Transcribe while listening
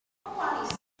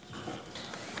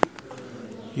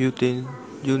Unit,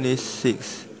 Unit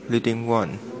 6, Reading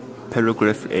 1,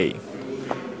 Paragraph A.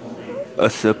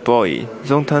 As a boy,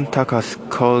 Zongtan Takas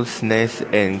caught snakes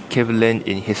and kept land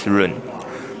in his room.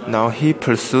 Now he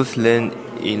pursues land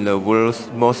in the world's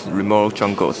most remote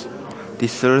jungles,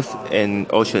 deserts, and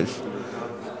oceans.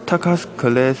 Takas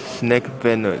collects snake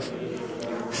venom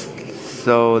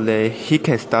so that he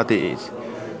can study it.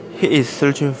 He is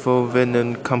searching for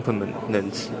venom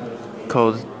components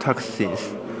called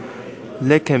toxins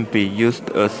that can be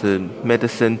used as a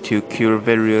medicine to cure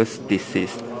various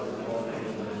diseases.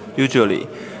 Usually,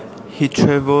 he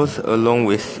travels along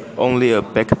with only a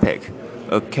backpack,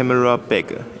 a camera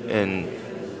bag, and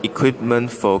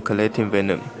equipment for collecting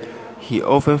venom. He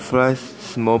often flies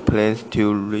small planes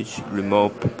to reach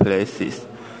remote places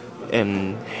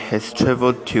and has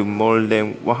traveled to more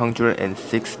than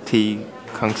 160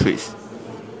 countries.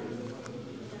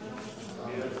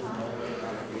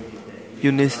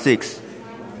 Unit 6,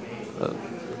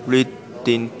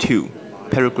 Reading 2,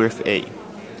 Paragraph A.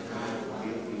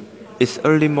 It's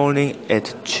early morning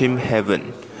at Chim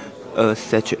Heaven, a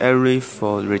sanctuary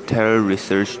for retired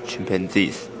research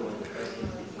chimpanzees.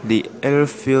 The air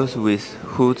fills with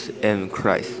hoots and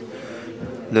cries.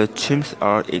 The chimps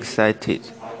are excited.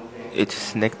 It's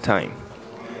snack time.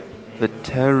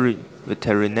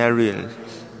 Veterinarian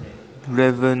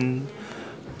Raven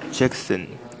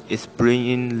Jackson is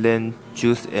bringing them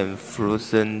juice and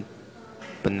frozen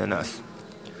bananas.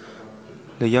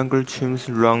 The younger chimps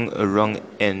run around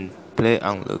and play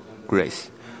on the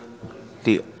grass.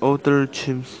 The older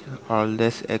chimps are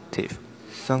less active.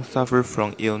 Some suffer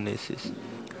from illnesses,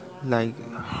 like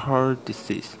heart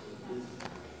disease.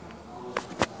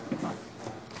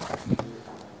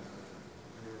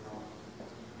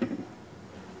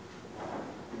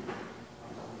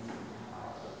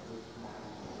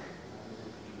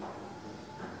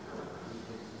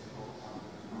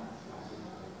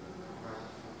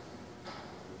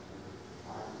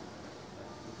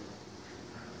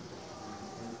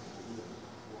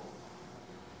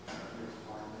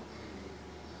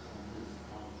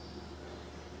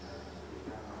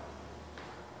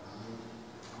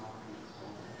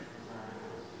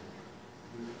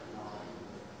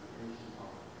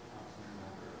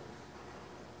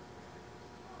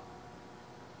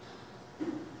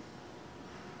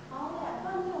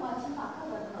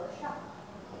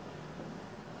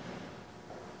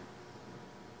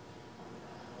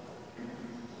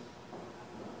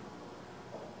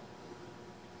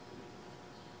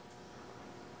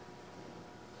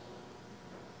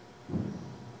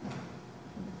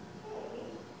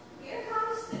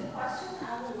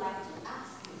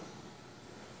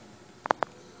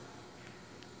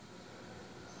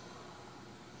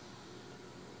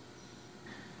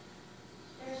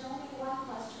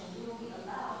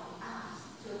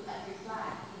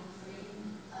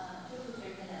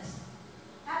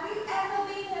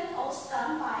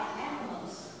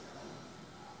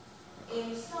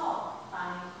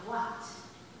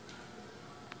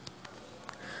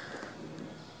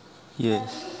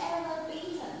 Yes. Have you ever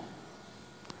beaten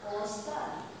or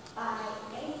stung by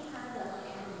any kind of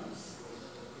animals?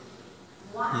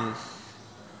 Why? Yes.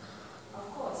 Of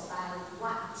course, by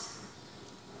what?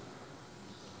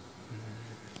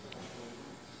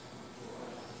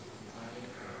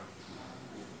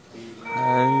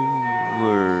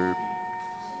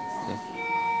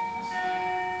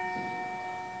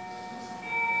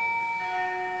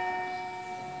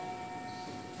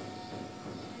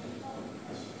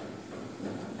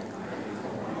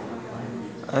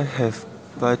 I have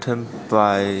bitten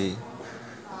by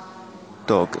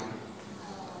dog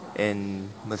and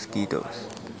mosquitoes.